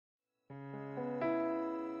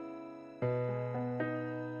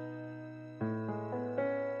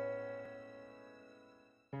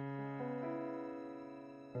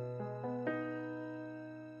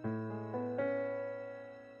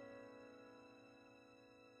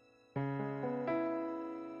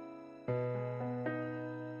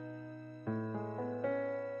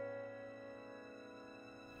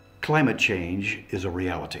Climate change is a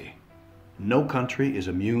reality. No country is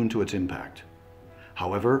immune to its impact.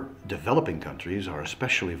 However, developing countries are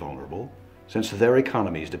especially vulnerable since their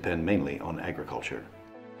economies depend mainly on agriculture.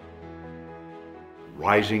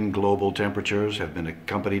 Rising global temperatures have been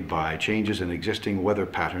accompanied by changes in existing weather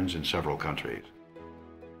patterns in several countries.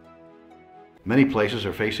 Many places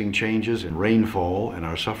are facing changes in rainfall and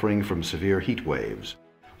are suffering from severe heat waves,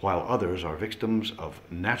 while others are victims of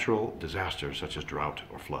natural disasters such as drought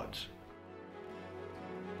or floods.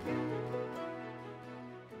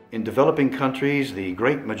 In developing countries, the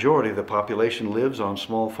great majority of the population lives on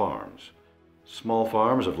small farms. Small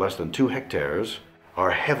farms of less than 2 hectares are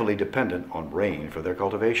heavily dependent on rain for their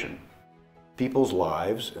cultivation. People's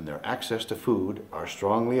lives and their access to food are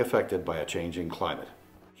strongly affected by a changing climate.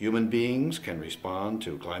 Human beings can respond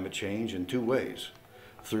to climate change in 2 ways,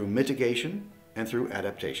 through mitigation and through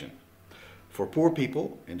adaptation. For poor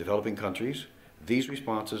people in developing countries, these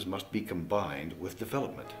responses must be combined with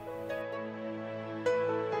development.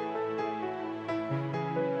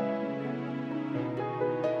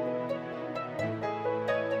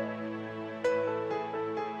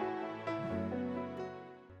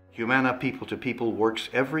 Humana People works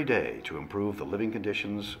every day to improve the living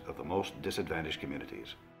conditions of the most disadvantaged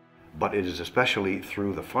communities. But it is especially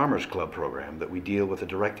through the Farmers Club program that we deal with the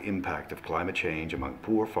direct impact of climate change among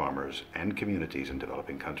poor farmers and communities in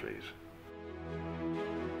developing countries.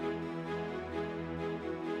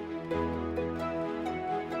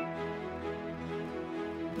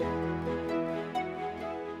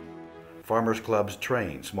 Farmers Clubs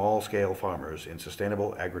train small-scale farmers in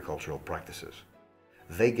sustainable agricultural practices.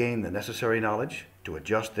 They gain the necessary knowledge to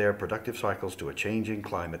adjust their productive cycles to a changing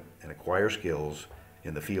climate and acquire skills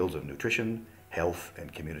in the fields of nutrition, health,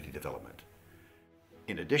 and community development.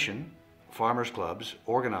 In addition, Farmers Clubs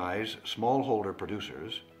organize smallholder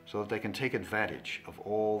producers so that they can take advantage of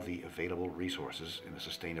all the available resources in a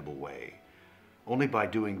sustainable way. Only by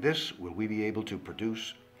doing this will we be able to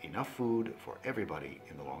produce enough food for everybody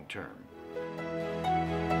in the long term.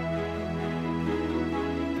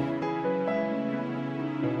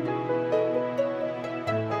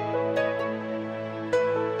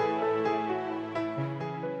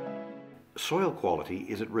 Soil quality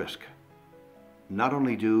is at risk, not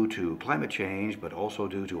only due to climate change, but also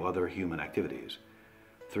due to other human activities.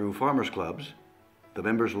 Through Farmers Clubs, the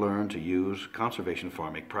members learn to use conservation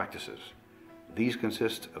farming practices. These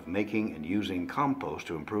consist of making and using compost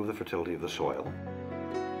to improve the fertility of the soil,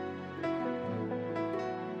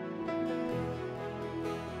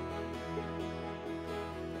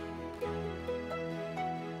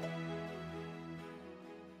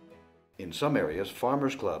 in some areas,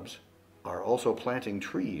 Farmers Clubs are also planting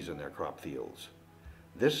trees in their crop fields.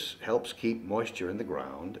 This helps keep moisture in the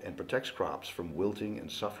ground and protects crops from wilting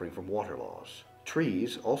and suffering from water loss.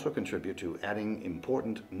 Trees also contribute to adding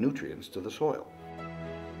important nutrients to the soil.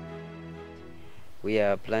 We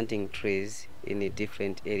are planting trees in the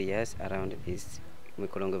different areas around this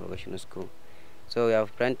Mikolongo Vocational School. So we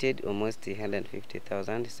have planted almost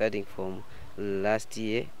 150,000 starting from last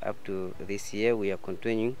year up to this year. We are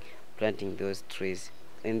continuing planting those trees.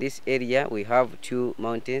 In this area we have 2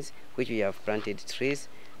 mountains which we have planted trees,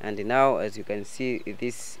 and now as you can see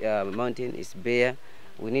this mountain is bare.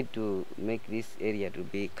 We need to make this area to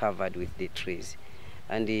be covered with the trees.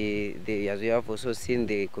 And as we have also seen,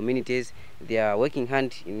 the communities, they are working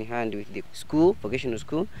hand in hand with the school, vocational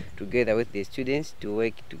school, together with the students to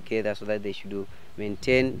work together so that they should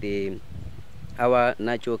maintain our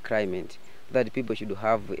natural climate, so that people should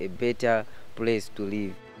have a better place to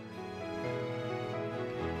live.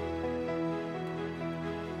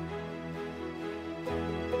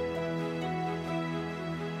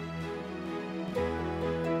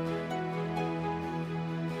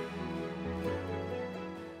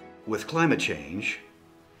 With climate change,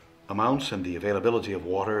 amounts and the availability of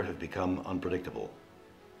water have become unpredictable.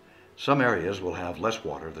 Some areas will have less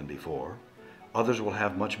water than before, others will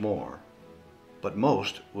have much more, but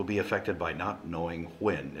most will be affected by not knowing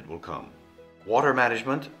when it will come. Water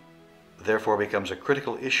management therefore becomes a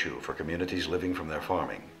critical issue for communities living from their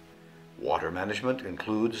farming. Water management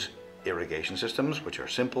includes irrigation systems which are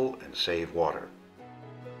simple and save water.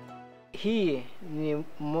 Here in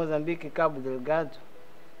Mozambique, Cabo Delgado,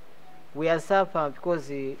 we are suffering because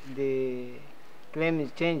the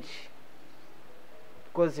climate change,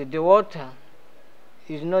 because the water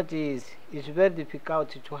is not easy. It's very difficult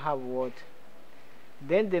to have water.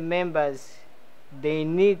 Then the members, they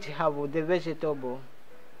need to have the vegetable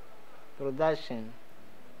production,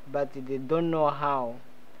 but they don't know how.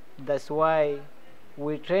 That's why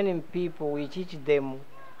we're training people, we teach them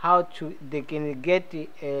how they can get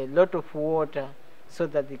a lot of water so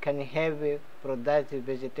that they can have productive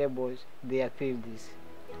vegetables their fields.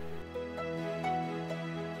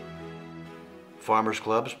 Farmers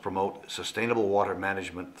clubs promote sustainable water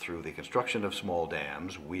management through the construction of small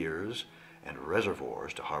dams, weirs, and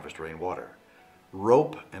reservoirs to harvest rainwater.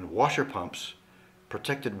 Rope and washer pumps,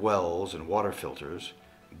 protected wells and water filters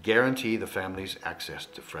guarantee the family's access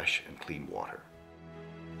to fresh and clean water.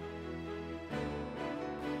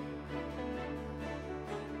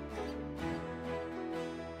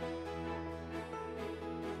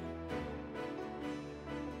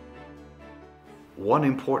 One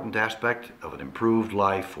important aspect of an improved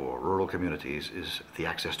life for rural communities is the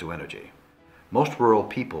access to energy. Most rural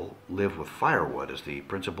people live with firewood as the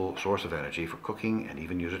principal source of energy for cooking and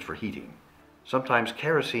even use it for heating. Sometimes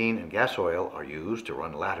kerosene and gas oil are used to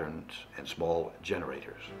run lanterns and small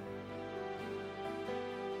generators.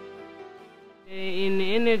 In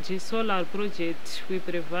energy solar project, we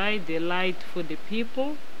provide the light for the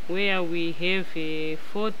people, where we have a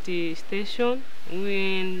 40 station.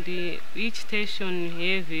 Each station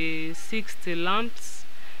have 60 lamps,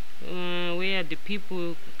 where the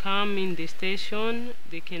people come in the station.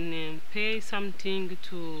 They can pay something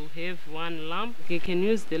to have one lamp. They can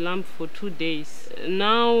use the lamp for 2 days.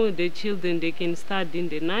 Now the children, they can start in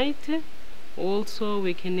the night. Also,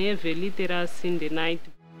 we can have a literacy in the night.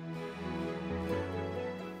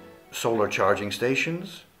 Solar charging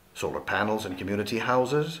stations, solar panels in community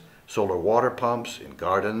houses, solar water pumps in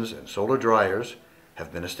gardens, and solar dryers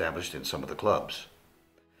have been established in some of the clubs.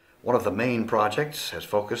 One of the main projects has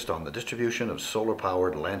focused on the distribution of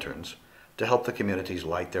solar-powered lanterns to help the communities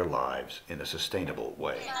light their lives in a sustainable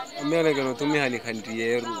way.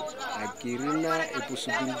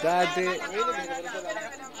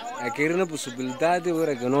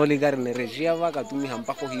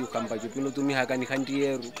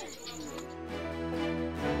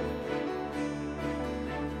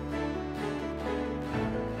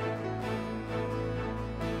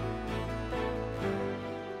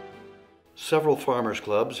 Several farmers'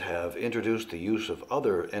 clubs have introduced the use of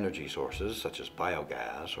other energy sources such as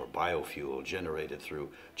biogas or biofuel generated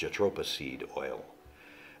through jatropha seed oil.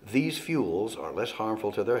 These fuels are less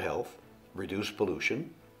harmful to their health, reduce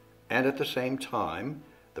pollution, and at the same time,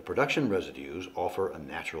 the production residues offer a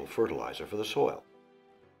natural fertilizer for the soil.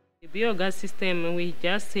 The biogas system, we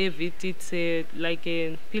just have it, it's like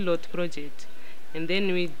a pilot project. And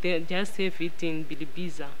then we just have it in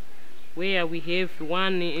Bilibiza, where we have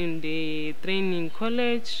one in the training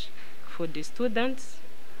college for the students.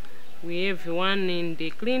 We have one in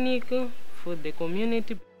the clinic for the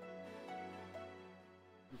community.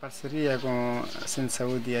 Em parceria com a Centro de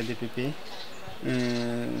Saúde e a DPP,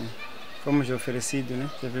 fomos oferecidos, né?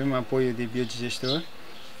 Teve um apoio de biodigestor,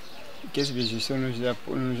 que esse biodigestor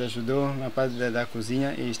nos ajudou na parte da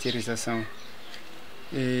cozinha e esterilização.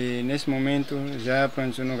 E nesse momento já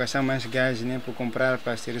pronto, não gastamos mais gás, né, por comprar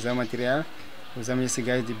para esterilizar o material. Usamos esse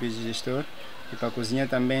gás de biodigestor. E para a cozinha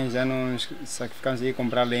também já não sacrificamos de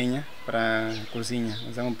comprar lenha para a cozinha.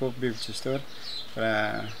 Usamos um pouco de biodigestor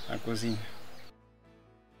para a cozinha.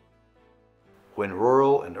 When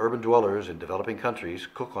rural and urban dwellers in developing countries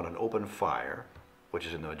cook on an open fire, which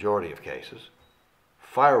is in the majority of cases,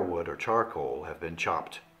 firewood or charcoal have been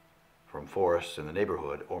chopped from forests in the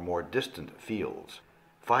neighborhood or more distant fields.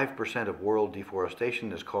 5% of world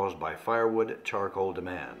deforestation is caused by firewood charcoal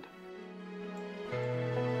demand.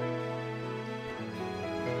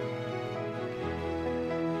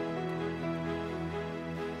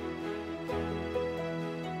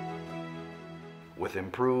 With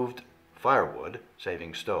improved firewood,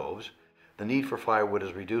 saving stoves, the need for firewood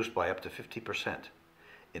is reduced by up to 50%.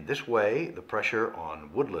 In this way, the pressure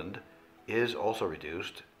on woodland is also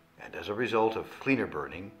reduced, and as a result of cleaner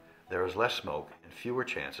burning, there is less smoke and fewer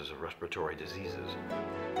chances of respiratory diseases.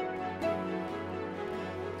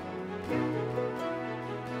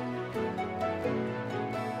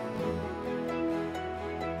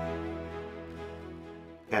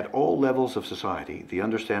 At all levels of society, the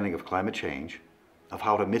understanding of climate change, of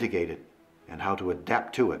how to mitigate it, and how to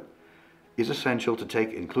adapt to it, is essential to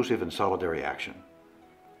take inclusive and solidary action.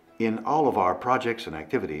 In all of our projects and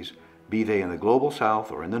activities, be they in the global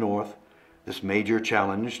south or in the north, this major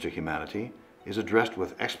challenge to humanity is addressed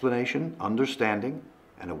with explanation, understanding,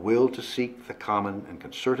 and a will to seek the common and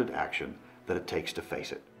concerted action that it takes to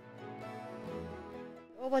face it.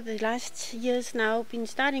 Over the last years now, been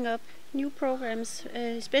starting up new programs,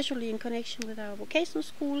 especially in connection with our vocational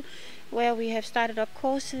school, where we have started up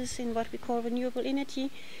courses in what we call renewable energy.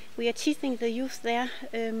 We are teaching the youth there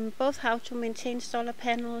both how to maintain solar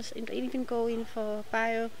panels and even go in for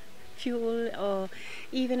biofuel fuel, or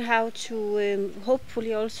even how to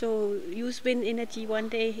hopefully also use wind energy one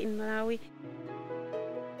day in Malawi.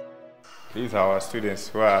 These are our students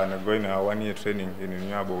who are undergoing our one-year training in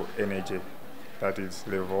renewable energy, that is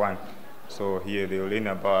level 1. So here they will learn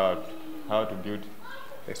about how to build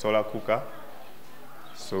a solar cooker.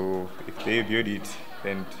 So if they build it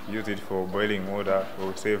and use it for boiling water,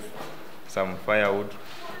 we'll save some firewood.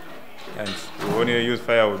 And we only use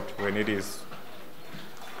firewood when it is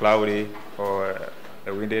cloudy or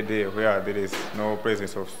a windy day where there is no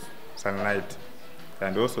presence of sunlight.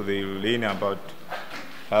 And also they will learn about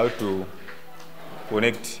how to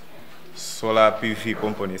connect solar PV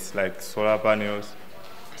components like solar panels,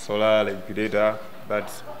 solar regulator that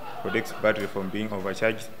protects battery from being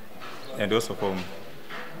overcharged and also from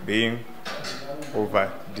being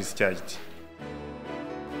over discharged.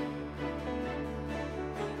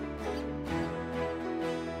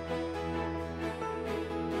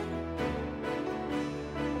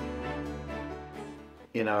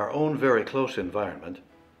 In our own very close environment,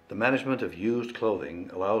 the management of used clothing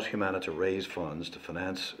allows Humana to raise funds to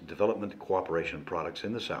finance development cooperation products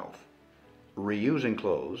in the South. Reusing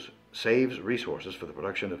clothes saves resources for the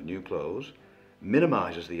production of new clothes,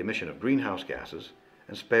 minimizes the emission of greenhouse gases,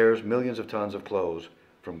 and spares millions of tons of clothes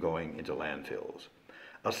from going into landfills.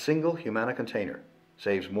 A single Humana container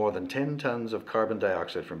saves more than 10 tons of carbon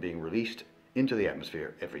dioxide from being released into the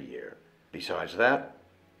atmosphere every year. Besides that,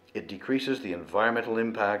 it decreases the environmental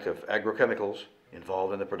impact of agrochemicals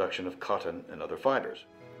involved in the production of cotton and other fibers.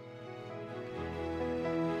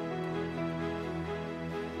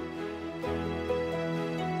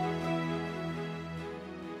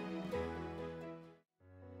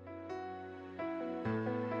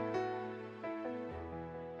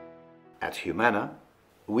 At Humana,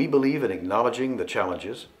 we believe in acknowledging the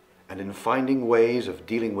challenges and in finding ways of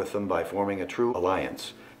dealing with them by forming a true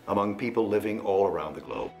alliance among people living all around the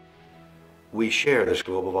globe. We share this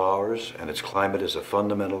globe of ours, and its climate is a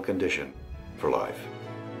fundamental condition for life.